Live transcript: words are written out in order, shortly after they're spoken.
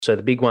So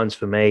the big ones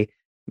for me,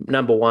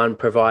 number one,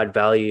 provide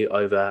value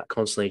over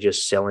constantly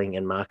just selling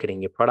and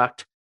marketing your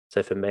product.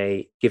 So for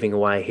me, giving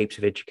away heaps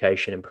of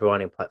education and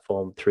providing a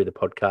platform through the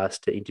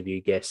podcast to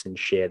interview guests and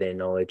share their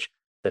knowledge.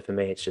 So for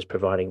me, it's just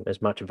providing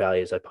as much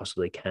value as I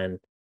possibly can,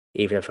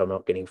 even if I'm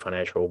not getting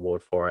financial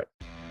reward for it.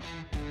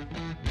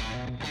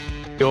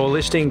 You're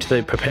listening to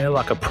the Prepare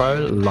Like a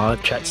Pro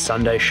Live Chat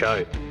Sunday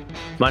show.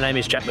 My name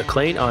is Jack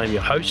McLean. I am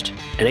your host,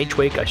 and each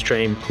week I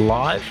stream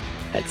live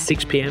at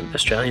 6 p.m.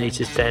 Australian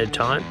Eastern Standard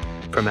Time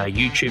from our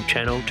YouTube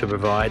channel to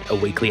provide a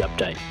weekly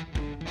update.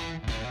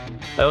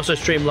 I also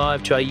stream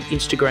live to our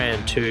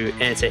Instagram to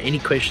answer any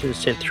questions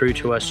sent through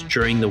to us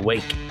during the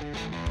week.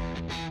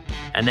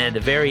 And then at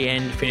the very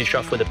end, finish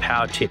off with a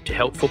power tip to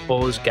help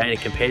footballers gain a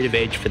competitive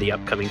edge for the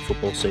upcoming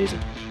football season.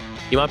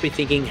 You might be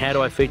thinking, how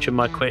do I feature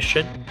my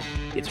question?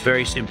 It's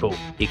very simple.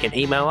 You can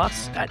email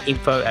us at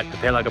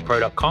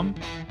info@preparelikeapro.com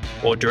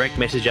or direct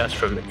message us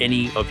from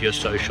any of your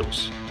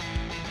socials.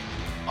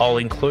 I'll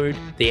include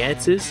the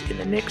answers in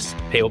the next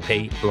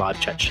PLP live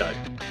chat show.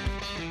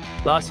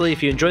 Lastly,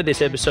 if you enjoyed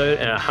this episode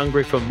and are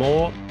hungry for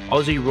more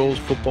Aussie rules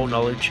football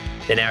knowledge,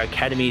 then our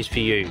academy is for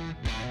you.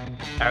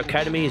 Our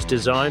academy is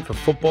designed for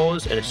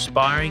footballers and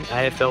aspiring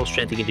AFL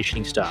strength and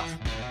conditioning staff.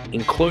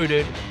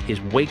 Included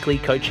is weekly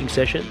coaching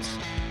sessions,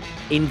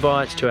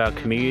 invites to our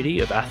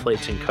community of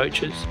athletes and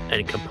coaches,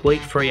 and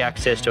complete free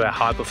access to our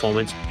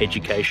high-performance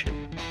education.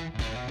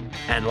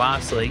 And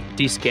lastly,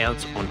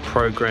 discounts on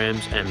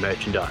programs and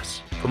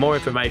merchandise. For more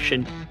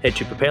information, head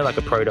to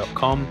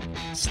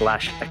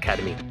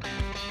preparelikeapro.com/academy.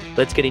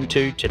 Let's get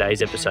into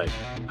today's episode.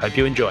 Hope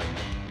you enjoy.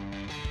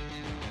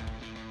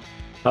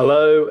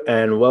 Hello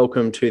and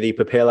welcome to the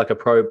Prepare Like a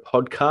Pro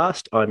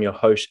podcast. I'm your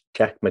host,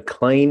 Jack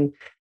McLean,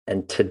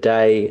 and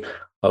today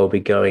I'll be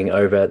going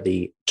over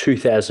the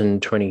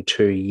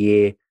 2022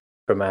 year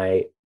from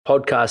a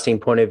podcasting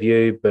point of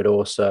view, but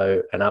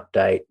also an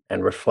update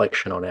and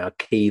reflection on our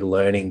key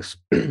learnings,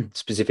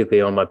 specifically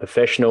on my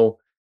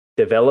professional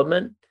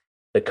development,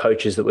 the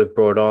coaches that we've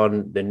brought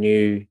on, the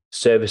new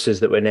services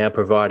that we're now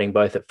providing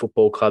both at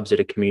football clubs at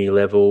a community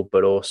level,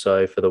 but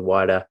also for the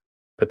wider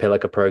Prepare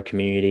Like a Pro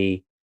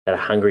community that are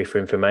hungry for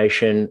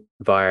information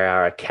via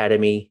our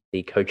academy,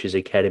 the Coaches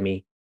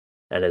Academy,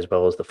 and as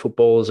well as the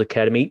Footballers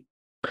Academy.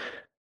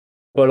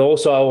 But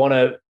also I want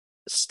to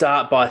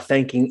start by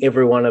thanking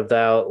every one of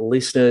our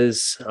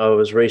listeners. I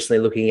was recently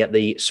looking at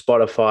the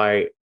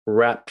Spotify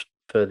Wrapped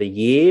for the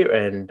year,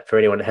 and for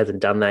anyone that hasn't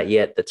done that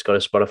yet that's got a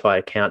Spotify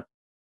account,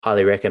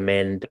 highly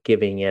recommend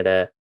giving it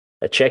a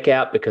check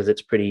out because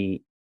it's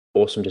pretty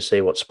awesome to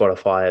see what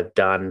Spotify have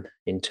done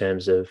in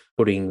terms of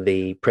putting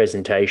the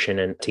presentation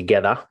and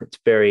together. It's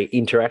very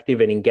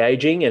interactive and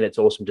engaging, and it's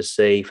awesome to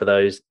see for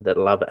those that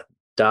love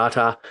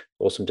data,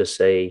 awesome to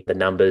see the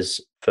numbers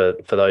for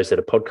those that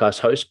are podcast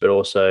hosts, but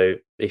also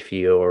if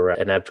you're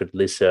an avid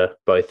listener,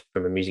 both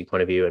from a music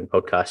point of view and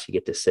podcast, you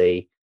get to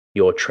see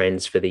your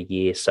trends for the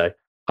year. So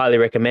highly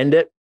recommend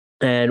it.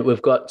 And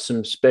we've got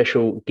some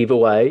special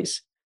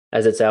giveaways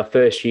as it's our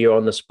first year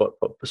on the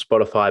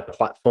Spotify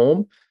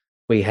platform.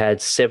 We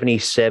had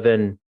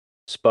 77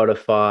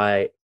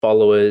 Spotify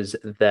followers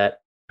that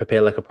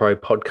Prepare Like a Pro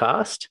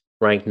podcast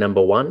ranked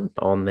number one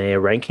on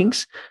their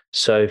rankings.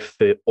 So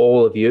for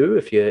all of you,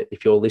 if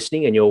you're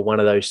listening and you're one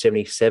of those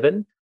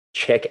 77,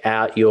 check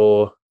out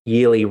your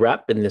yearly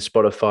wrap in the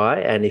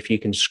Spotify. And if you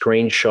can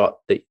screenshot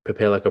that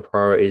Prepare Like a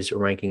Pro is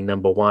ranking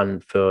number one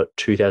for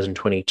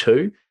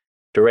 2022,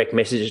 direct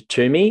message it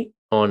to me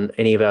on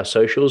any of our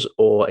socials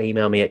or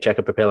email me at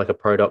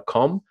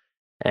jack@preparelikeapro.com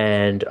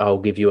and I'll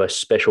give you a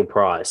special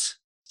prize.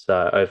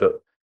 So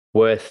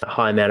worth a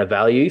high amount of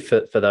value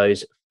for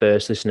those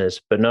first listeners.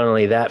 But not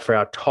only that, for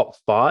our top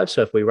five,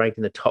 so if we rank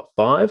in the top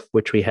five,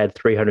 which we had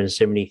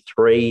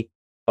 373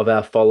 of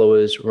our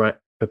followers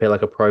Prepare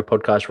Like a Pro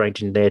podcast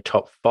ranked in their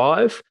top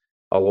five,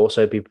 I'll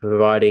also be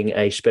providing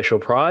a special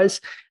prize.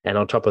 And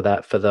on top of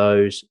that, for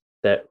those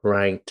that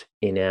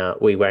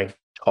we ranked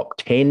top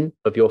 10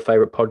 of your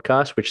favorite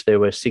podcasts, which there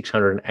were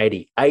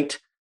 688,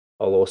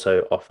 I'll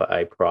also offer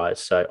a prize.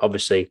 So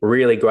obviously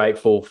really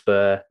grateful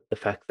for the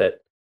fact that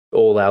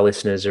all our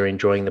listeners are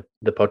enjoying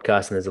the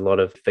podcast and there's a lot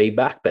of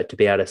feedback, but to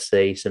be able to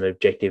see some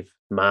objective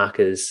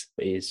markers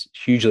is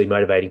hugely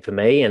motivating for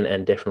me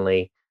and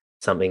definitely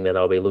something that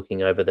I'll be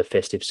looking over the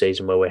festive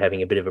season where we're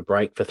having a bit of a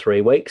break for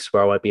 3 weeks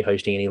where I won't be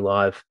hosting any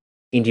live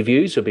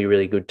interviews. It'll be a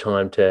really good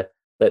time to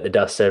let the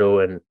dust settle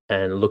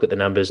and look at the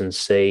numbers and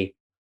see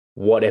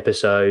what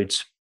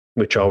episodes,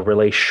 which I'll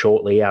release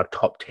shortly, our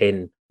top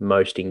 10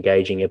 most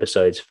engaging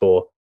episodes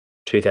for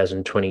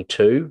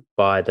 2022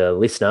 by the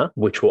listener,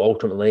 which will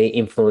ultimately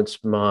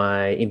influence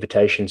my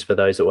invitations for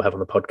those that we'll have on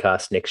the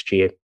podcast next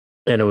year.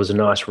 And it was a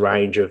nice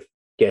range of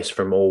guests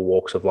from all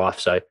walks of life.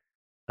 So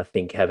I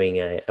think having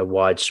a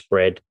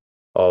widespread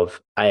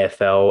of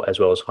AFL as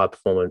well as high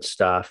performance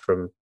staff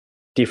from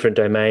different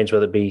domains,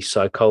 whether it be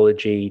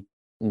psychology,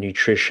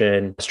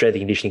 nutrition, strength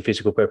and conditioning,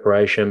 physical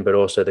preparation, but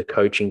also the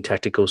coaching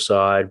tactical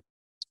side.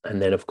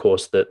 And then, of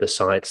course, the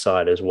science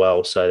side as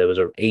well. So there was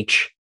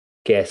each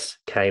guests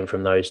came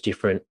from those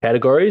different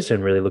categories,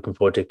 and really looking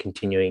forward to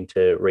continuing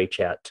to reach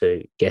out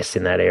to guests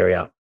in that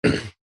area.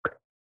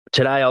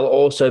 Today, I'll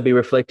also be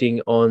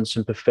reflecting on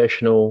some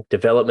professional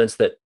developments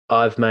that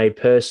I've made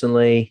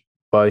personally,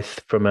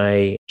 both from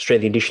a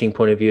strength and conditioning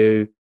point of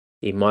view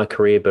in my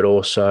career, but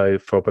also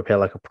for Prepare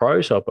Like a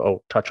Pro. So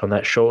I'll touch on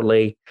that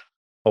shortly.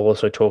 I'll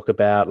also talk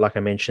about, like I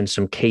mentioned,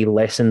 some key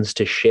lessons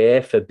to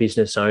share for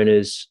business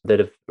owners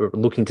that are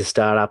looking to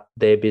start up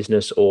their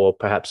business, or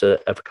perhaps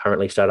have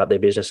currently started up their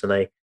business and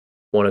they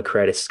want to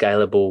create a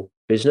scalable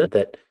business.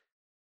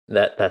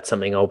 That's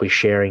something I'll be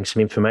sharing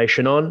some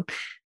information on,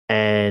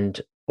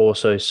 and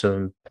also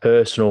some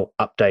personal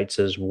updates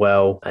as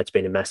well. It's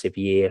been a massive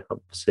year.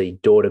 Obviously,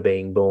 daughter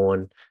being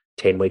born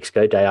 10 weeks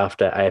ago, day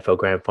after AFL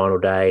Grand Final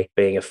day,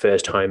 being a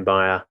first home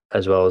buyer,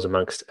 as well as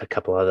amongst a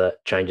couple other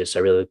changes.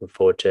 So really looking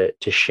forward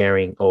to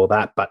sharing all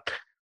that. But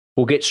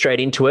we'll get straight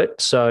into it.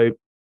 So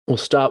we'll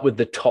start with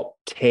the top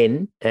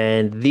 10.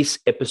 And this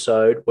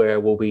episode where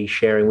we'll be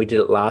sharing, we did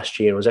it last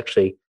year,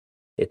 and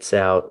it's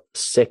our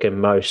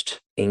second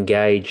most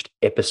engaged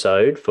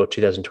episode for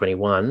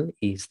 2021,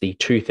 is the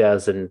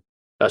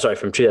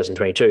from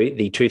 2022,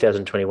 the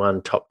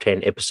 2021 top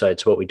 10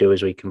 episodes. So what we do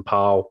is we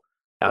compile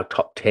our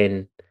top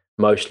 10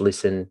 most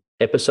listened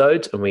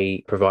episodes, and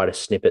we provide a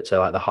snippet, so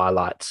like the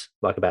highlights,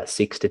 like about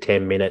 6 to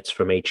 10 minutes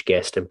from each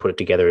guest, and put it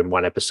together in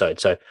one episode.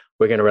 So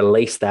we're going to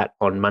release that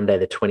on Monday,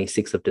 the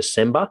 26th of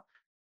December,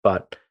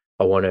 but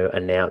I want to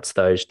announce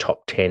those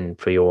top 10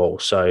 for you all.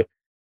 So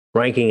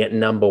ranking at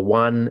number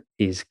 1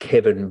 is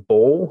Kevin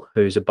Ball,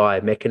 who's a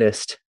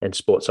biomechanist and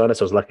sports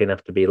scientist. I was lucky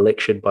enough to be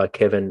lectured by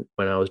Kevin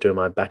when I was doing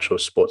my Bachelor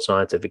of Sports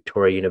Science at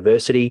Victoria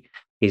University.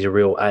 He's a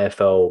real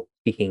AFL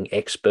kicking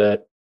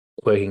expert,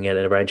 working at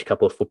a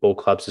couple of football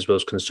clubs, as well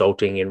as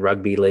consulting in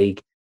rugby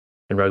league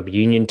and rugby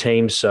union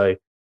teams. So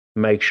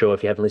make sure,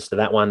 if you haven't listened to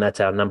that one, that's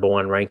our number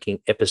 1 ranking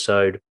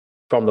episode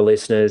from the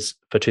listeners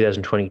for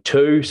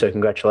 2022. So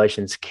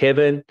congratulations,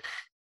 Kevin.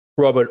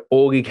 Robert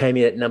Augie came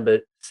in at number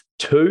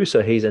 2.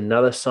 So he's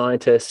another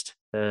scientist,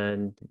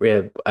 and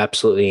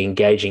absolutely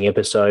engaging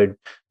episode,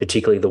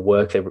 particularly the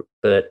work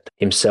that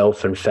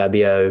himself and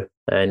Fabio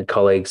and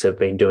colleagues have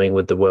been doing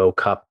with the World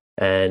Cup,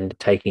 and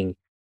taking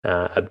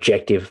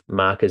objective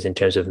markers in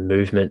terms of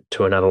movement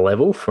to another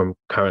level, from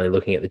currently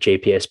looking at the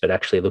GPS, but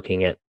actually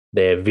looking at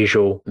their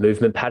visual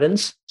movement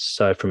patterns.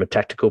 So from a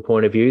tactical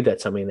point of view,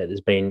 that's something that has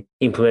been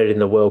implemented in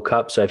the World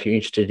Cup. So if you're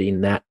interested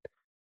in that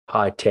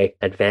high-tech,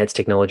 advanced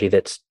technology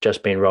that's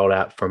just been rolled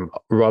out from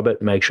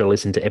Robert, make sure to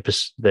listen to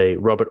the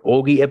Robert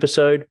Augie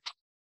episode.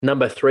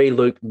 Number 3,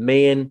 Luke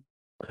Meehan,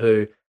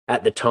 who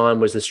at the time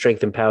was the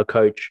strength and power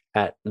coach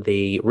at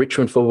the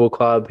Richmond Football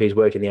Club. He's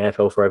worked in the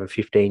AFL for over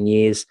 15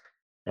 years,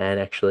 and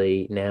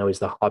actually now is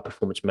the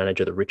high-performance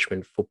manager of the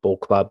Richmond Football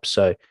Club.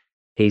 So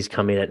he's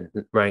come in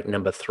at rank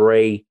number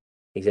 3.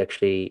 He's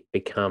actually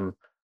become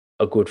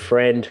a good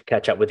friend,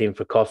 catch up with him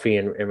for coffee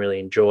and really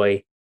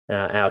enjoy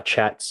our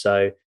chat.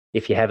 So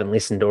if you haven't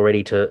listened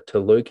already to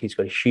Luke, he's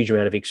got a huge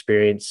amount of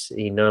experience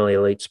in not only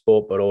elite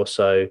sport, but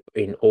also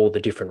in all the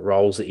different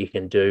roles that you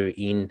can do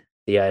in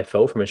the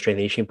AFL from a strength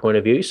and conditioning point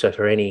of view. So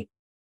for any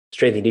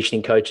strength and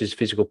conditioning coaches,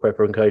 physical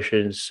preparation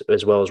coaches,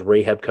 as well as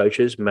rehab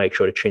coaches, make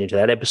sure to tune into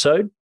that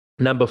episode.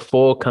 Number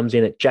 4 comes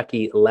in at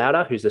Jackie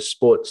Lauder, who's the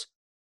sports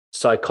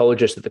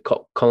psychologist at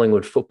the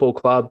Collingwood Football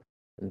Club.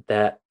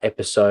 That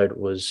episode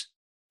was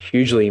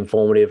hugely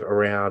informative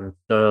around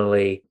not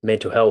only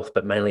mental health,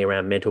 but mainly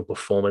around mental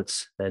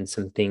performance, and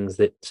some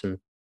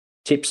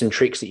tips and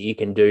tricks that you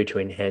can do to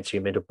enhance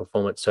your mental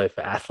performance. So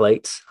for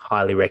athletes,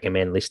 highly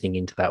recommend listening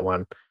into that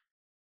one.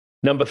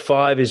 Number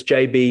 5 is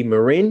JB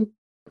Marin,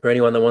 for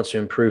anyone that wants to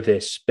improve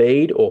their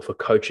speed, or for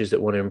coaches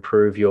that want to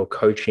improve your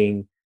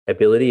coaching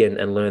ability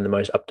and learn the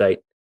most update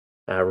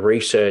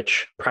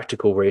research,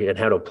 and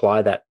how to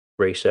apply that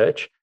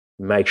research.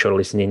 Make sure to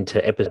listen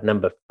into episode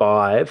number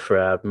 5 for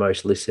our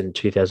most listened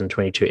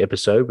 2022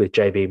 episode with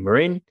JB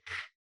Marin.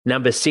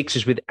 Number 6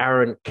 is with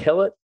Aaron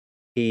Kellett.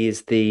 He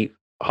is the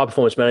high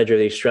performance manager of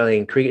the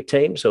Australian cricket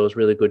team. So it was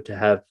really good to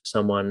have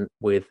someone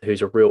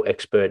who's a real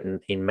expert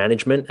in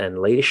management and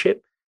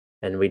leadership.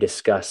 And we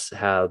discuss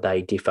how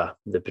they differ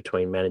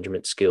between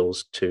management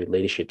skills to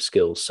leadership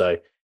skills. So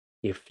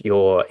if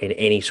you're in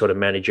any sort of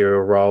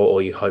managerial role,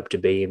 or you hope to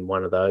be in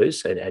one of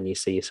those, and you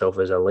see yourself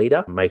as a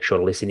leader, make sure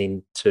to listen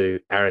in to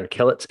Aaron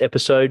Kellett's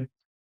episode.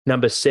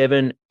 Number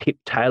 7, Pip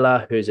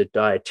Taylor, who's a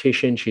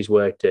dietitian. She's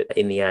worked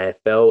in the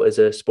AFL as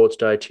a sports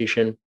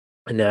dietitian,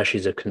 and now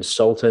she's a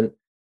consultant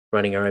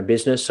running her own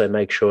business. So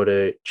make sure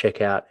to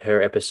check out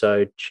her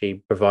episode. She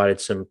provided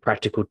some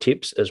practical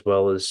tips, as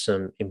well as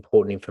some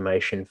important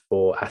information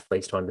for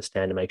athletes to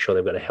understand, to make sure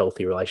they've got a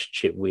healthy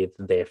relationship with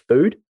their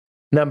food.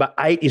 Number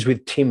 8 is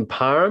with Tim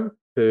Parham,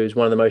 who's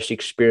one of the most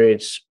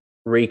experienced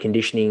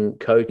reconditioning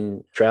coach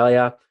in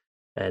Australia.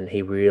 And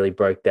he really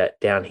broke that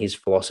down, his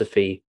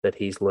philosophy that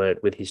he's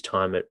learnt with his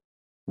time at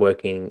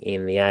working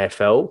in the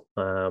AFL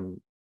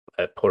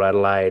at Port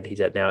Adelaide. He's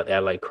now at the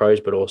Adelaide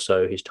Crows, but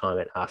also his time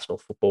at Arsenal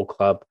Football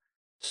Club.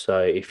 So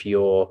if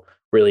you're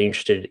really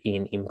interested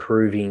in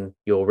improving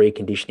your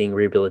reconditioning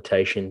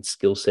rehabilitation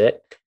skill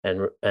set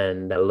and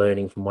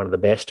learning from one of the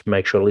best,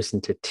 make sure to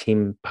listen to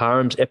Tim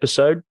Parham's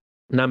episode.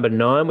 Number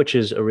 9, which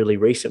is a really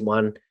recent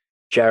one,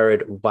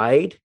 Jared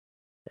Wade,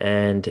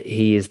 and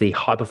he is the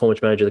high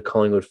performance manager of the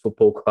Collingwood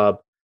Football Club.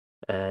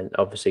 And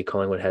obviously,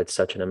 Collingwood had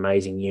such an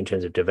amazing year in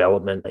terms of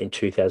development in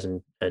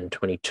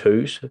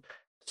 2022.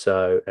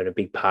 So, and a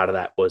big part of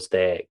that was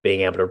their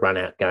being able to run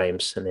out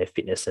games and their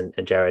fitness. And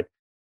Jared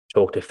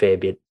talked a fair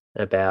bit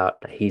about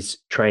his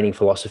training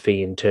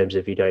philosophy in terms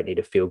of you don't need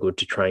to feel good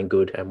to train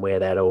good and where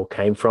that all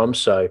came from.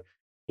 So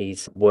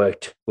he's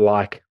worked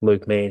like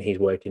Luke Mann. He's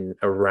worked in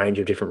a range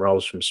of different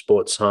roles from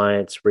sports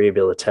science,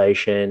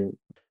 rehabilitation,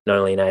 not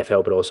only in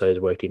AFL, but also has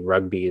worked in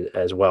rugby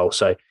as well.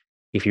 So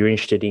if you're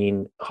interested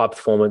in high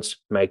performance,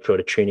 make sure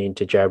to tune in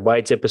to Jared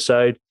Wade's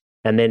episode.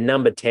 And then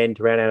number 10,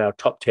 to round out our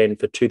top 10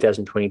 for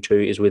 2022,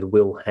 is with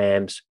Will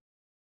Hams,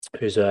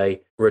 who's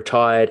a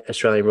retired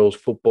Australian rules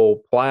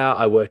football player.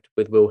 I worked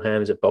with Will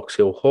Hams at Box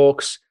Hill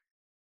Hawks,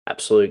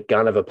 absolute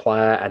gun of a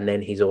player. And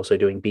then he's also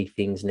doing big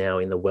things now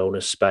in the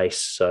wellness space,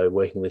 so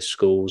working with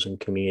schools and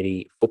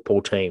community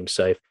football teams.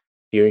 So if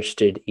you're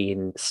interested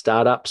in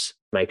startups,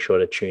 make sure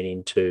to tune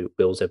into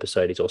Will's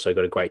episode. He's also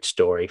got a great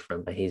story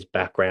from his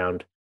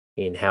background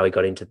in how he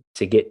got into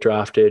to get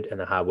drafted and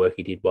the hard work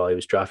he did while he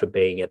was drafted,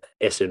 being at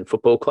the Essendon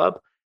Football Club,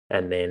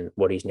 and then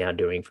what he's now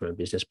doing from a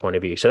business point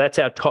of view. So that's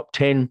our top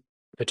 10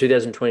 for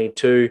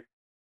 2022.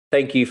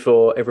 Thank you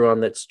for everyone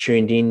that's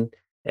tuned in.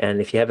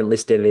 And if you haven't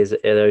listened to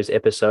those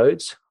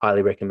episodes,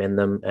 highly recommend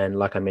them. And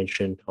like I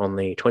mentioned, on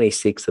the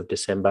 26th of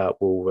December,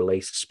 we'll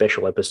release a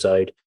special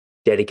episode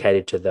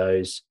dedicated to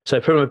those.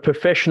 So from a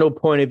professional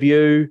point of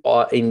view,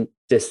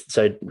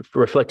 so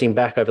reflecting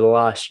back over the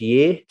last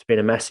year, it's been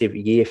a massive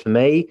year for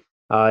me.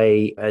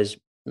 As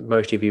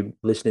most of you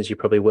listeners, you're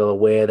probably well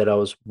aware that I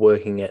was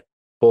working at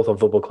Hawthorn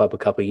Football Club a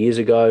couple of years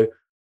ago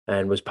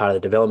and was part of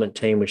the development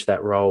team, which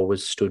that role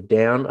was stood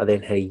down. I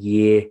then had a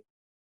year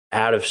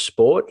out of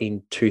sport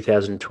in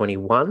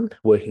 2021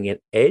 working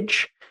at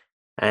Edge.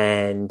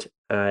 And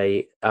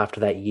after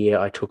that year,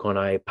 I took on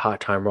a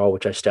part-time role,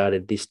 which I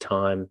started this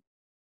time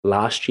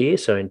last year.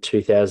 So in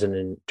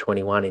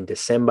 2021 in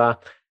December,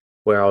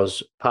 where I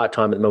was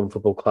part-time at the Melbourne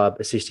Football Club,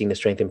 assisting the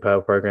Strength and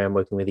Power program,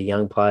 working with the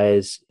young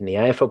players in the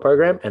AFL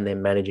program, and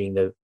then managing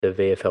the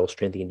VFL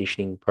strength and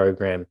conditioning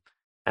program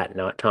at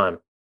night time.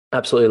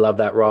 Absolutely love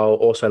that role.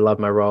 Also love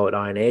my role at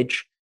Iron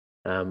Edge,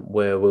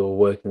 where we were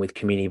working with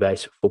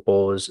community-based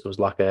footballers. It was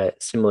like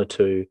similar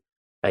to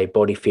a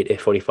Body Fit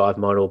F45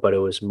 model, but it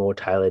was more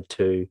tailored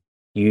to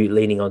you,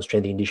 leaning on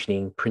strength and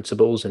conditioning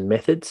principles and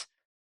methods.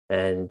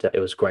 And it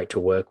was great to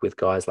work with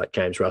guys like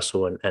James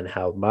Russell and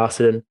Hal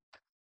Marsden,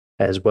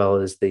 as well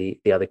as the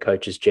other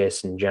coaches,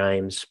 Jess and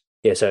James.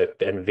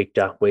 And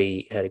Victor.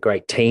 We had a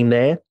great team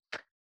there.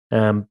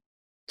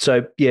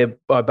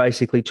 I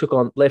basically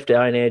left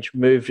Iron Edge,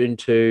 moved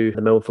into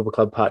the Melbourne Football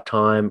Club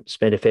part-time,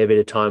 spent a fair bit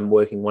of time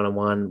working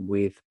one-on-one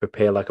with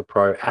Prepare Like a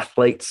Pro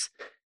athletes.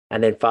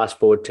 And then fast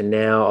forward to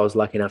now, I was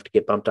lucky enough to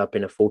get bumped up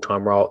in a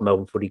full-time role at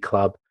Melbourne Footy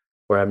Club,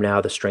 where I'm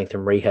now the strength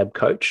and rehab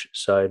coach.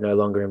 So no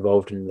longer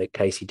involved in the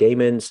Casey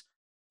Demons.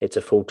 It's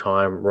a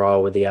full-time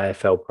role with the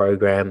AFL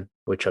program,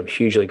 which I'm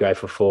hugely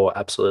grateful for,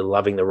 absolutely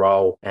loving the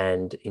role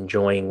and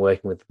enjoying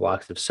working with the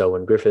likes of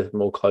Selwyn Griffith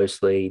more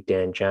closely,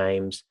 Dan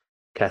James,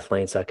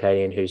 Kathleen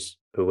Sarkadian,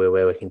 who we're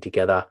working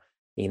together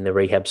in the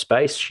rehab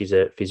space. She's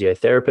a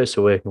physiotherapist,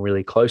 so we're working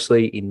really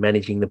closely in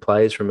managing the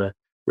players from a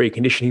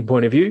reconditioning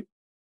point of view.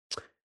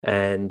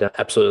 And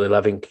absolutely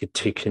loving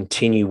to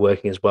continue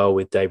working as well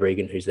with Dave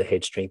Regan, who's the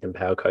head strength and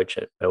power coach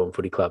at Melbourne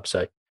Footy Club.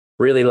 So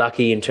really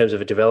lucky in terms of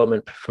a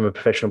development from a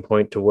professional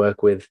point to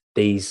work with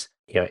these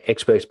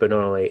experts, but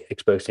not only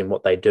experts in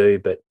what they do,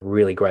 but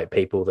really great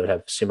people that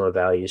have similar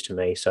values to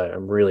me. So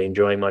I'm really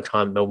enjoying my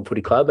time at Melbourne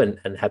Footy Club and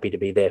happy to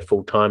be there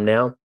full time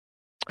now.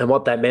 And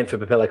what that meant for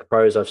Prepare Like a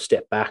Pro is I've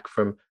stepped back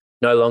from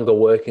no longer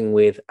working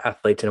with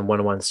athletes in a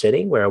one-on-one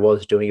setting where I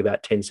was doing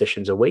about 10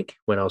 sessions a week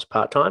when I was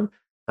part-time.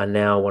 I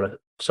now want to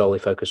solely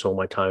focus all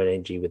my time and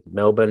energy with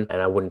Melbourne.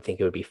 And I wouldn't think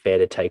it would be fair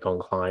to take on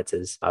clients,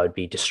 as I would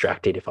be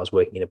distracted if I was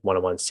working in a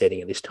one-on-one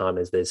setting at this time,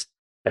 as there's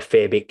a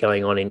fair bit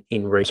going on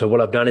in region. So what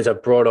I've done is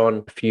I've brought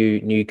on a few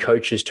new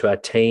coaches to our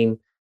team,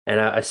 and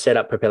I set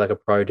up Prepare Like a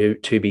Pro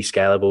to be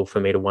scalable for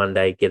me to one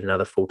day get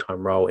another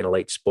full-time role in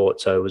elite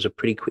sport. So it was a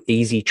pretty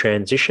easy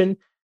transition,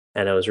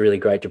 and it was really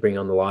great to bring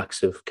on the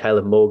likes of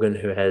Caleb Morgan,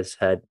 who has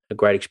had a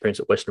great experience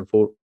at Western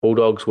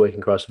Bulldogs,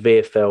 working across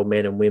VFL,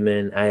 men and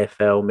women,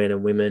 AFL, men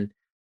and women.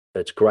 So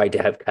it's great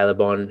to have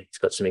Caleb on. He's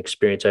got some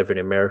experience over in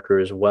America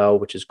as well,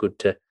 which is good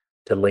to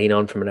lean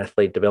on from an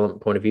athlete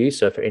development point of view.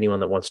 So for anyone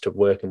that wants to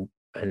work and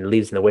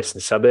lives in the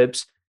western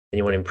suburbs and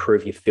you want to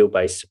improve your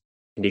field-based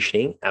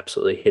conditioning,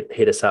 absolutely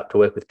hit us up to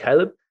work with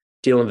Caleb.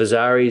 Dylan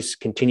Vazaris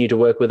continued to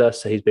work with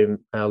us. So he's been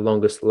our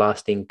longest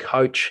lasting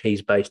coach.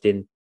 He's based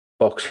in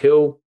Box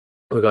Hill.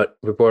 We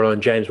brought on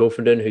James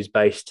Wolfenden, who's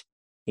based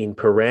in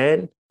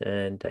Paran,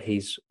 and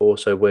he's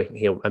also working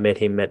here. I met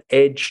him at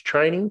Edge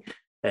training,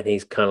 and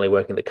he's currently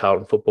working at the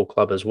Carlton Football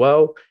Club as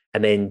well.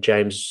 And then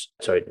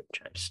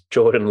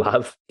Jordan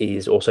Love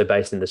is also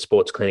based in the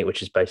Sports Clinic,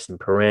 which is based in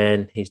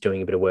Paran. He's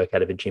doing a bit of work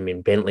out of a gym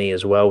in Bentley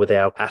as well with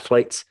our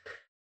athletes.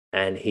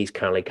 And he's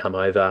currently come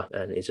over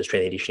and is a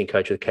strength and conditioning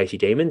coach with Casey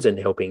Demons and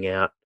helping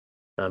out,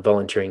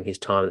 volunteering his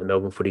time at the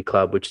Melbourne Footy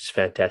Club, which is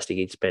fantastic.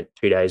 He'd spent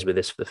 2 days with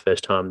us for the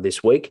first time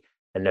this week,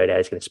 and no doubt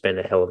he's going to spend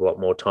a hell of a lot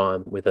more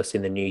time with us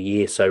in the new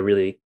year. So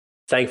really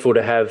thankful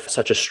to have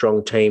such a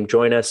strong team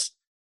join us.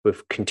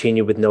 We've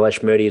continued with Nilesh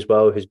Murthy as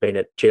well, who's been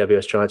at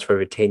GWS Giants for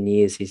over 10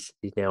 years. He's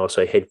now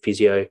also head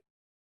physio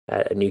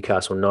at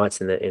Newcastle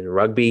Knights in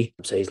rugby.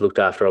 So he's looked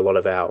after a lot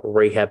of our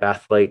rehab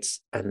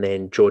athletes. And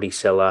then Geordie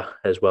Seller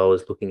as well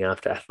as looking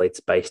after athletes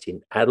based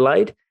in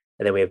Adelaide.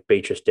 And then we have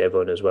Beatrice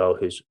Devlin as well,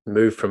 who's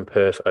moved from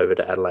Perth over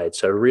to Adelaide.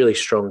 So a really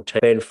strong team.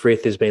 Ben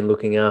Frith has been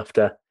looking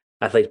after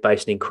athletes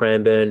based in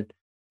Cranbourne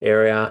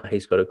area.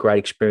 He's got a great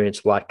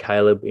experience, like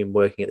Caleb, in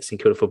working at the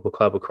St Kilda Football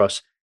Club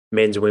across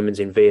men's and women's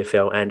in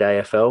VFL and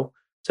AFL.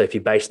 So if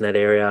you're based in that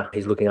area,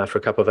 he's looking after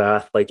a couple of our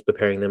athletes,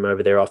 preparing them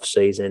over their off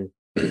season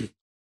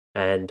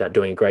and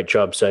doing a great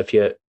job. So if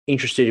you're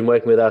interested in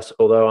working with us,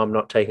 although I'm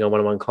not taking on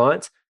one-on-one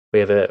clients, we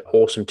have an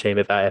awesome team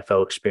of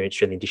AFL experienced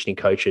strength and conditioning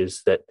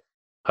coaches that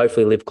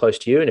hopefully live close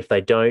to you. And if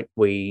they don't,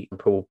 we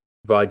will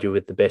provide you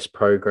with the best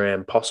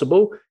program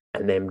possible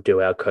and then do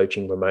our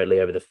coaching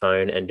remotely over the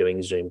phone and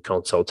doing Zoom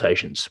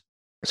consultations.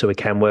 So we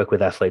can work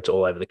with athletes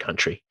all over the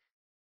country,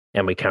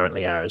 and we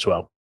currently are as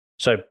well.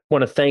 So I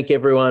want to thank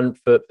everyone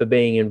for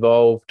being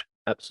involved.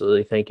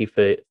 Absolutely. Thank you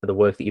for the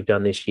work that you've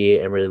done this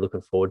year, and really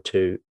looking forward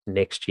to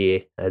next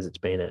year, as it's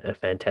been a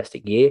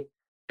fantastic year.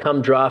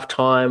 Come draft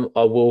time,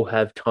 I will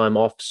have time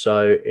off.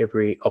 So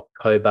every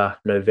October,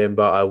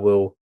 November, I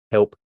will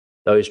help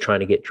those trying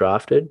to get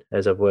drafted,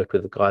 as I've worked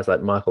with guys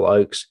like Michael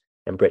Oakes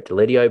and Brett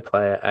Deledio,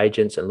 player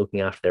agents, and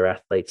looking after their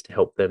athletes to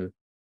help them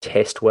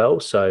test well.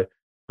 So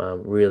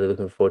I'm really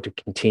looking forward to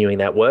continuing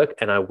that work,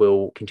 and I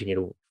will continue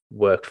to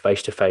work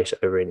face-to-face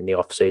over in the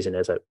off-season,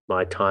 as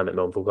my time at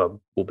Melbourne Football Club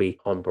will be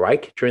on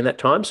break during that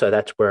time. So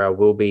that's where I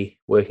will be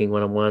working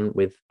one-on-one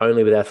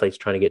only with athletes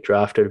trying to get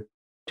drafted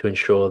to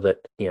ensure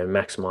that,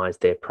 maximize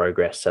their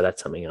progress. So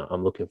that's something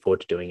I'm looking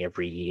forward to doing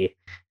every year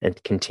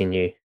and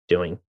continue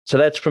doing. So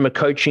that's from a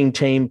coaching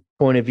team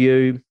point of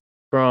view,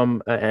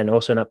 and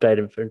also an update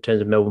in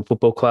terms of Melbourne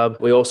Football Club.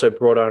 We also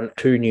brought on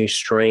 2 new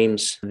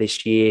streams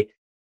this year,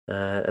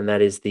 and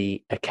that is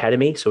the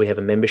Academy. So we have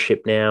a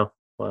membership now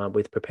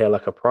with Prepare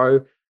Like a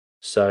Pro.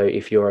 So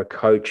if you're a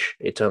coach,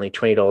 it's only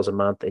 $20 a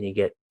month, and you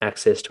get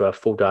access to our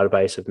full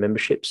database of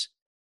memberships,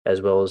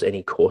 as well as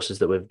any courses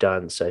that we've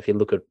done. So if you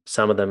look at,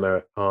 some of them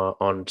are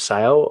on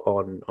sale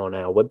on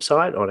our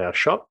website, on our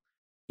shop.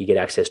 You get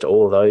access to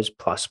all of those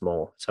plus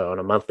more. So on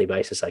a monthly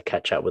basis, I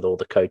catch up with all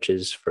the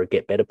coaches for a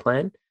Get Better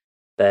plan.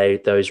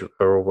 Those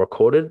are all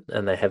recorded,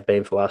 and they have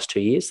been for the last 2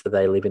 years, so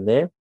they live in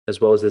there,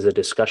 as well as there's a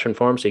discussion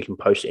forum, so you can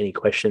post any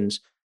questions.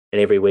 And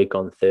every week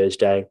on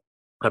Thursday,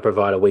 I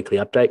provide a weekly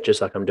update,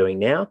 just like I'm doing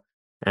now.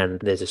 And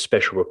there's a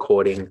special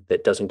recording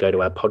that doesn't go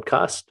to our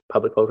podcast,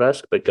 public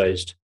podcast, but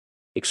goes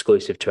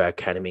exclusive to our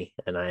Academy,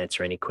 and I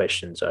answer any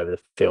questions over the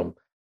film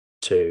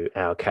to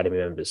our Academy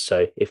members.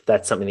 So if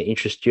that's something that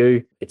interests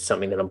you, it's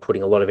something that I'm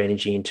putting a lot of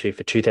energy into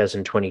for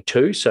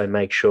 2022. So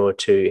make sure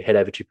to head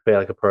over to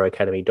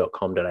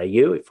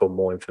preparelikeaproacademy.com.au for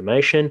more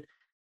information.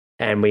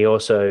 And we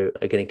also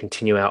are going to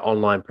continue our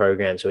online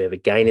program. So we have a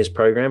gainers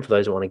program for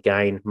those who want to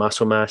gain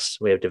muscle mass.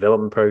 We have a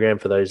development program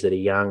for those that are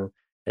young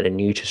and are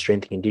new to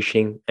strength and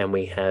conditioning. And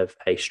we have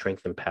a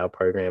strength and power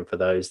program for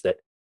those that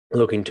are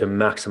looking to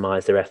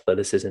maximize their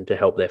athleticism to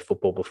help their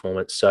football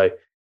performance. So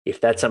if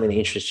that's something that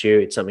interests you,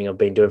 it's something I've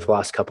been doing for the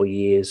last couple of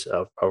years.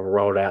 I've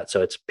rolled out,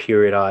 so it's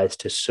periodized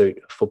to suit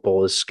a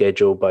footballer's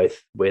schedule,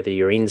 both whether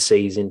you're in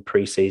season,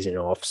 pre-season,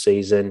 or off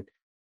season.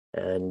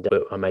 And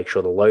I make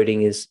sure the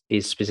loading is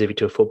specific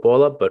to a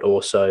footballer, but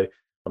also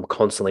I'm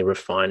constantly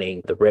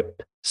refining the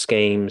rep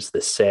schemes,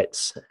 the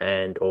sets,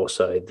 and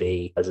also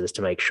the others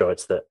to make sure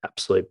it's the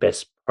absolute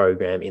best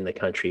program in the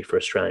country for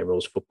Australian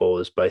rules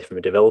footballers, both from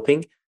a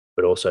developing,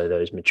 but also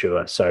those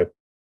mature. So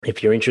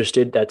if you're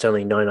interested, that's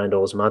only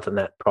 $99 a month, and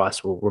that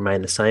price will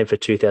remain the same for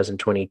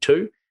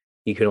 2022.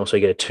 You can also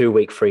get a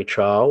 2-week free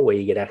trial where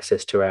you get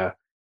access to our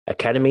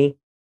Academy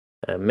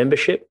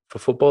membership for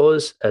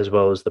footballers, as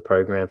well as the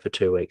program for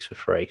 2 weeks for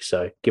free.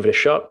 So give it a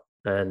shot.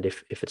 And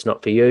if it's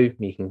not for you,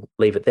 you can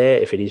leave it there.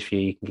 If it is for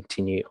you, you can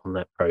continue on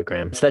that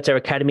program. So that's our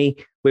Academy.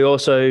 We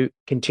also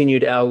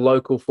continued our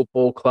local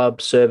football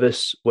club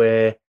service,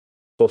 where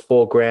for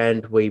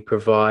 $4,000, we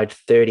provide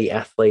 30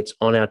 athletes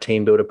on our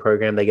Team Builder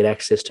program. They get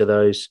access to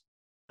those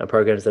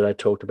programs that I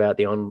talked about,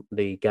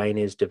 the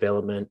gainers,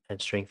 development,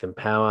 and strength and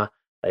power.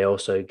 They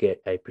also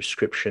get a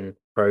prescription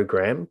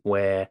program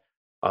where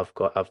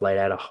I've laid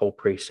out a whole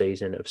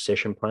pre-season of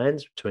session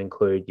plans to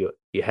include your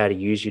how to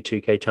use your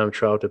 2K time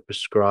trial to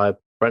prescribe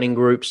running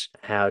groups,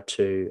 how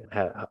to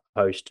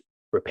host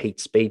repeat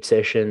speed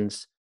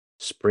sessions,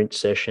 sprint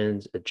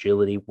sessions,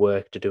 agility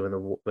work to do in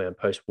the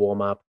post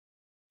warm-up,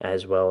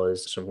 as well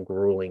as some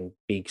grueling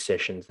big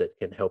sessions that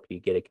can help you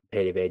get a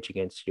competitive edge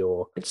against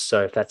your.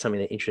 So if that's something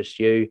that interests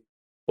you,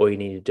 all you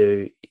need to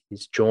do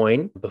is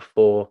join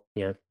before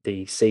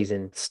the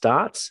season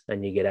starts,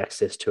 and you get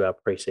access to our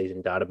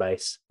preseason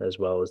database as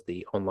well as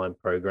the online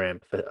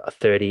program for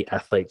 30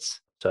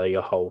 athletes. So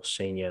your whole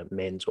senior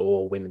men's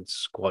or women's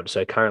squad.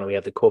 So currently we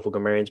have the Caulfield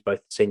Grammarians,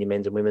 both senior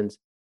men's and women's.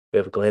 We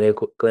have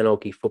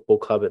Glenorchy Football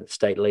Club at the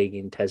State League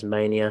in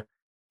Tasmania,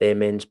 their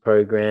men's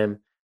program.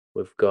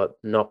 We've got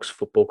Knox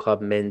Football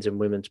Club men's and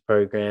women's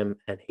program,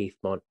 and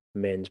Heathmont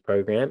men's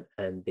program,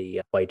 and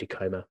the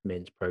Waitakoma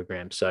men's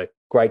program. So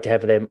great to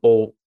have them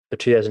all for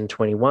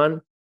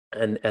 2021,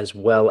 and as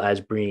well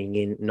as bringing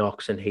in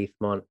Knox and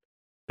Heathmont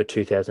for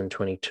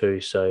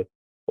 2022. So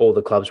all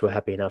the clubs were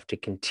happy enough to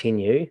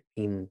continue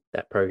in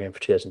that program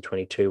for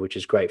 2022, which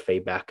is great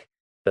feedback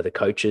for the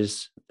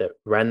coaches that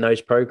ran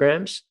those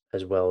programs,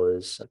 as well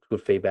as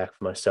good feedback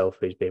for myself,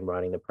 who's been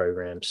writing the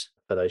programs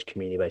for those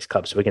community-based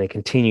clubs. So we're going to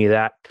continue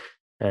that,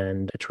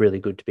 and it's really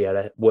good to be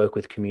able to work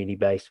with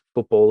community-based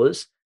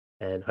footballers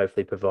and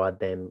hopefully provide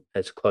them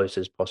as close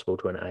as possible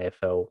to an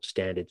AFL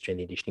standard strength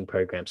and conditioning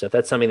program. So if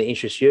that's something that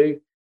interests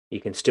you, you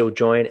can still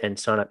join and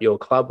sign up your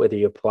club, whether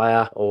you're a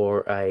player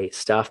or a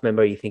staff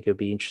member you think would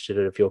be interested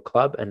of your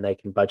club, and they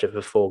can budget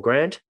for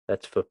 $4,000.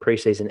 That's for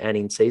preseason and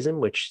in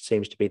season, which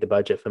seems to be the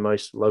budget for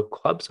most local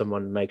clubs. I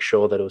wanted to make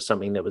sure that it was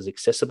something that was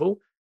accessible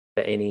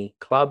for any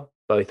club,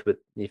 both with,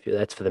 if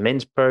that's for the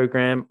men's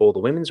program or the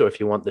women's, or if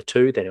you want the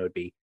two, then it would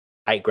be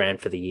 $8,000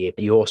 for the year.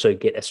 You also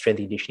get a strength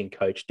and conditioning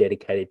coach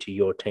dedicated to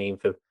your team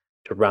to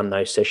run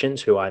those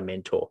sessions, who I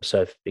mentor.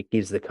 So it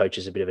gives the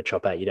coaches a bit of a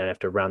chop out. You don't have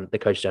to run, the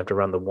coaches don't have to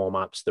run the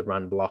warm-ups, the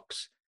run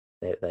blocks.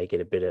 They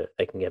get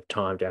they can have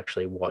time to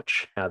actually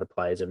watch how the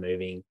players are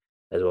moving,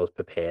 as well as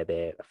prepare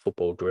their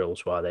football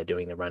drills while they're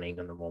doing the running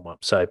and the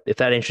warm-up. So if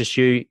that interests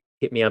you,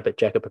 hit me up at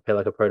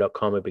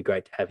jack@preparelikeapro.com. It'd be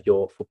great to have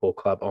your football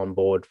club on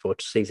board for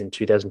season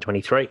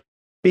 2023.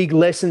 Big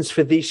lessons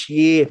for this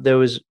year. There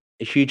was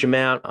a huge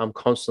amount. I'm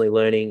constantly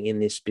learning in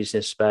this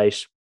business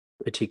space,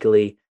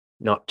 particularly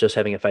not just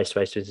having a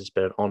face-to-face business,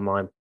 but an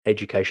online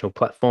educational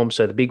platform.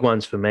 So the big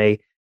ones for me,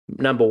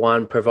 number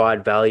one,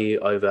 provide value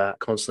over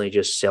constantly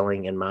just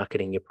selling and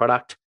marketing your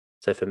product.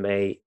 So for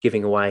me,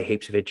 giving away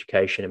heaps of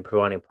education and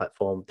providing a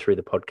platform through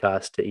the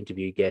podcast to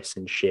interview guests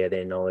and share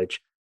their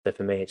knowledge. So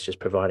for me, it's just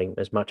providing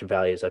as much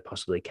value as I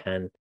possibly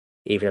can,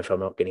 even if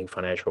I'm not getting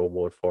financial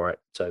reward for it.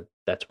 So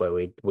that's where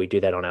we do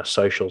that on our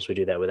socials. We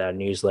do that with our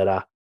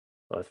newsletter,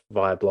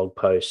 via blog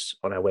posts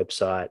on our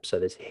website. So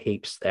there's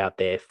heaps out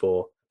there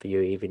for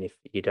you, even if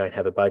you don't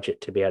have a budget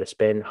to be able to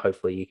spend.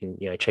 Hopefully you can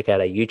check out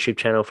our YouTube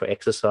channel for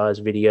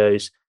exercise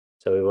videos.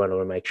 So we want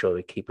to make sure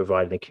we keep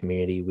providing the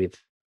community with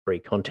free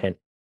content,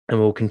 and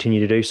we'll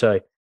continue to do so.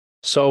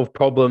 Solve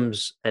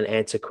problems and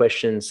answer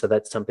questions. So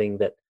that's something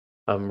that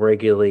I'm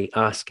regularly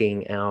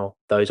asking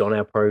those on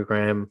our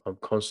program. I'm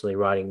constantly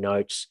writing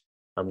notes.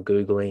 I'm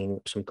Googling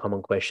some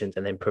common questions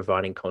and then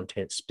providing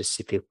content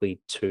specifically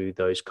to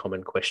those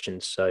common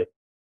questions. So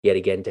yet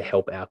again, to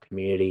help our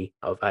community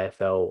of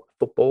AFL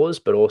footballers,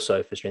 but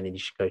also for strength and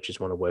conditioning coaches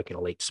who want to work in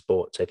elite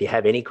sport. So if you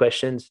have any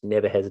questions,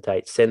 never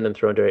hesitate, send them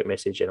through a direct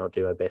message, and I'll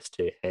do my best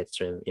to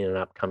answer them in an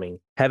upcoming.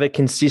 Have a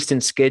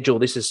consistent schedule.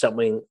 This is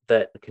something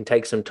that can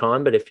take some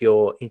time, but if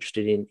you're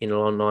interested in an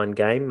online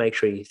game, make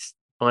sure you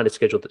find a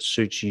schedule that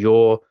suits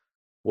your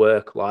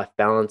work-life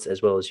balance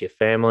as well as your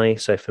family.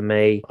 So for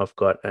me, I've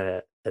got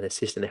an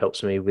assistant that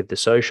helps me with the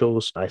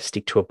socials. I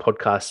stick to a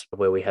podcast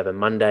where we have a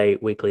Monday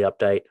weekly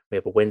update. We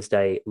have a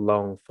Wednesday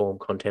long form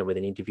content with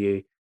an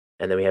interview.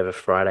 And then we have a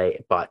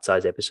Friday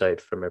bite-sized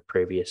episode from a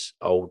previous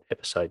old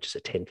episode, just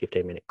a 10,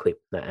 15-minute clip.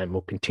 And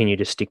we'll continue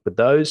to stick with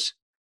those.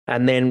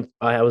 And then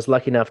I was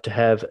lucky enough to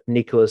have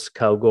Nicholas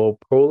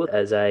Kalgor-Paul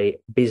as a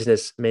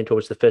business mentor.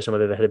 It's the first time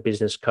I've ever had a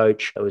business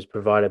coach. It was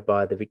provided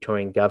by the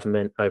Victorian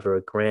government over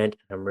a grant.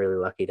 I'm really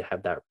lucky to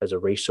have that as a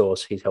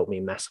resource. He's helped me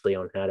massively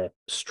on how to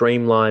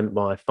streamline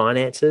my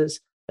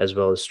finances, as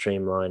well as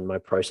streamline my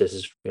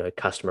processes,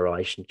 customer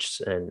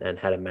relations, and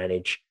how to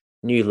manage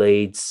new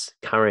leads,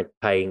 current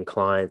paying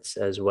clients,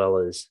 as well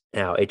as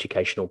our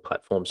educational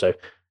platform. So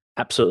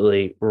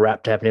absolutely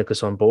wrapped to have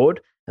Nicholas on board.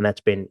 And that's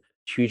been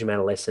huge amount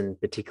of lesson,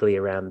 particularly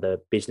around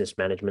the business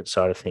management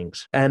side of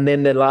things. And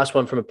then the last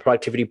one, from a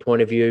productivity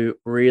point of view,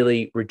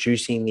 really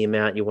reducing the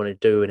amount you want to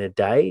do in a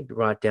day.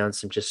 Write down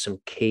some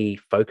key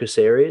focus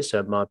areas. So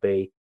it might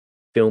be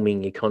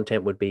filming your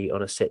content would be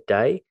on a set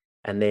day,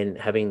 and then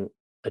having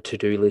a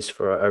to-do list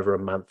for over a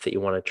month that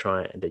you want to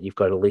try, and that you've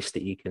got a list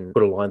that you can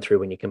put a line through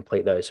when you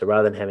complete those. So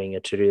rather than having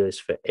a to-do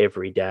list for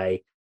every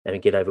day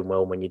and get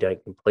overwhelmed when you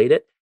don't complete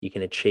it, you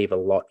can achieve a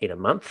lot in a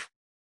month.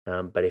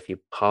 But if you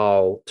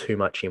pile too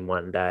much in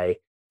one day,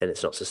 then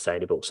it's not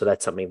sustainable. So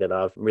that's something that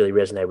I've really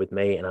resonated with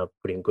me, and I've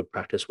put in good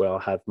practice, where I'll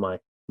have my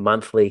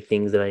monthly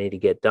things that I need to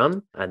get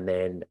done, and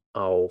then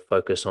I'll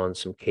focus on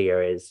some key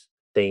areas,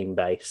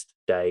 theme-based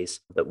days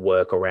that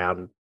work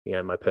around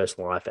my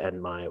personal life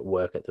and my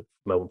work at the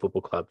Melbourne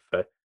Football Club.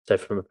 So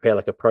from a Prepare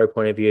Like a Pro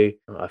point of view,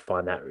 I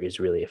find that is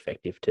really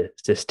effective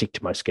to stick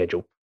to my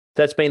schedule.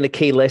 That's been the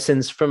key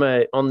lessons.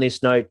 On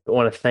this note, I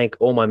want to thank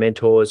all my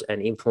mentors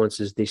and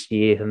influencers this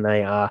year, and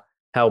they are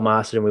Hal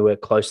Marston, we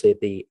worked closely at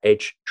the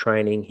Edge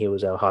training. He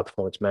was our high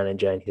performance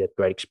manager and he had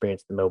great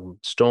experience at the Melbourne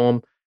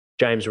Storm.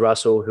 James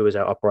Russell, who was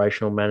our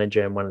operational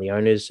manager and one of the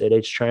owners at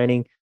Edge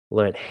training,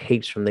 learned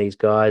heaps from these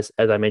guys.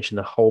 As I mentioned,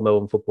 the whole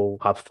Melbourne football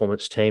high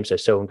performance team. So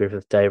Selwyn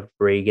Griffith, Dave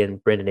Regan,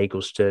 Brendan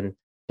Eagleston,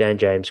 Dan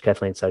James,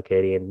 Kathleen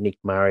Sarkadian, Nick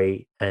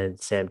Murray, and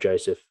Sam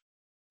Joseph,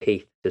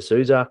 Heath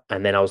D'Souza.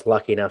 And then I was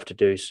lucky enough to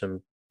do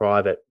some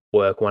private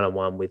work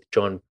one-on-one with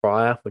John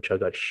Pryor, which I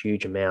got a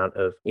huge amount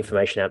of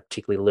information out,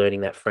 particularly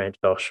learning that Franz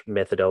Bosch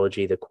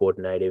methodology, the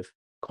coordinative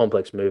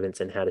complex movements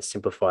and how to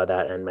simplify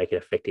that and make it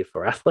effective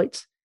for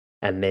athletes.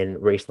 And then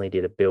recently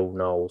did a Bill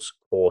Knowles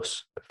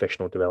course,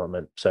 professional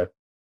development. So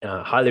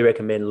highly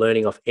recommend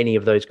learning off any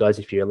of those guys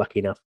if you're lucky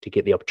enough to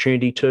get the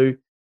opportunity to.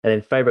 And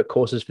then favorite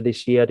courses for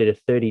this year, I did a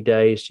 30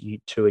 days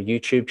to a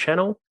YouTube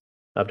channel.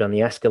 I've done the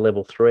ASCA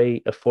Level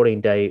 3, a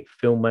 14-day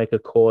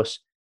filmmaker course,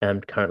 and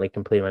I'm currently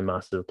completing my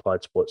Master's of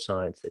Applied Sports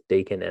Science at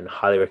Deakin, and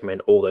highly recommend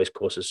all those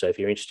courses. So if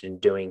you're interested in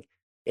doing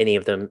any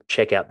of them,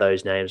 check out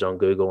those names on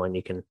Google and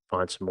you can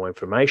find some more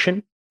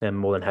information. I'm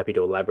more than happy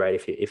to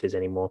elaborate if there's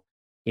any more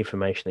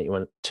information that you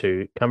want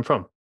to come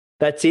from.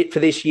 That's it for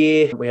this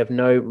year. We have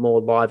no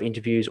more live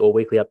interviews or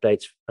weekly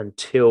updates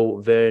until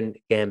Vern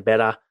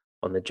Gambetta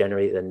on the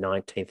January the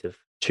 19th of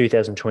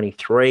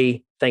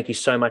 2023. Thank you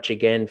so much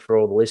again for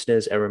all the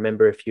listeners. And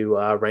remember, if you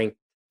are ranked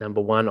number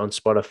 1 on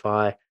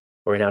Spotify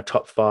or in our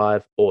top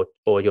 5 or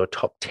your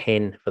top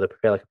 10 for the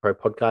Prepare Like a Pro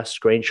podcast,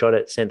 screenshot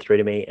it, send it through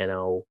to me, and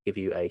I'll give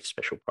you a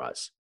special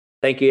prize.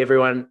 Thank you,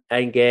 everyone,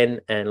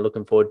 again, and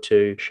looking forward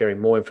to sharing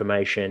more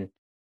information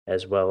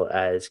as well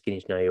as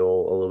getting to know you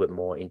all a little bit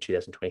more in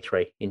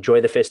 2023.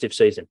 Enjoy the festive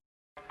season.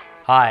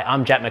 Hi,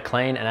 I'm Jack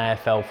McLean, an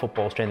AFL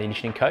football strength and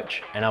conditioning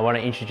coach, and I want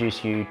to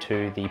introduce you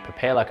to the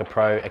Prepare Like a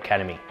Pro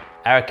Academy.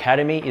 Our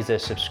academy is a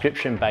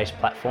subscription-based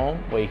platform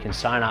where you can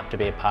sign up to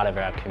be a part of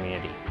our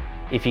community.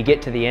 If you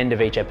get to the end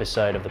of each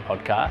episode of the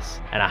podcast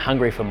and are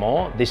hungry for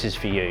more, this is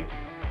for you.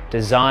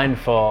 Designed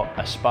for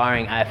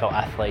aspiring AFL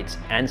athletes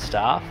and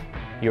staff,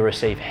 you'll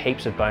receive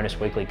heaps of bonus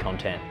weekly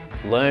content,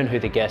 learn who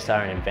the guests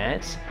are in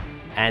advance,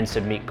 and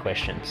submit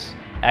questions.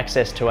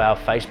 Access to our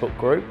Facebook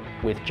group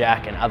with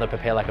Jack and other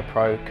Prepare Like a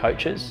Pro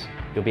coaches.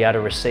 You'll be able to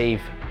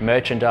receive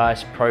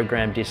merchandise,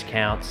 program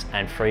discounts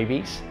and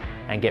freebies,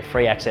 and get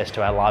free access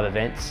to our live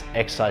events,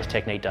 exercise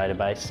technique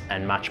database,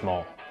 and much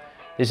more.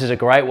 This is a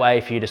great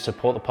way for you to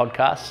support the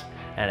podcast,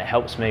 and it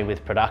helps me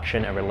with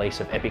production and release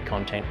of epic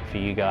content for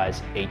you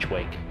guys each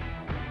week.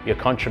 Your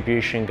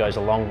contribution goes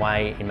a long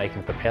way in making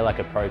the Prepare Like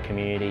a Pro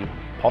community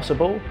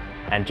possible,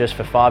 and just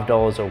for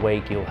 $5 a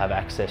week, you'll have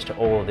access to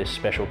all of this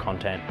special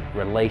content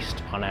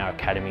released on our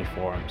Academy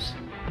forums.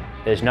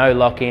 There's no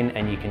lock-in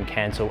and you can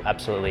cancel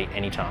absolutely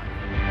anytime.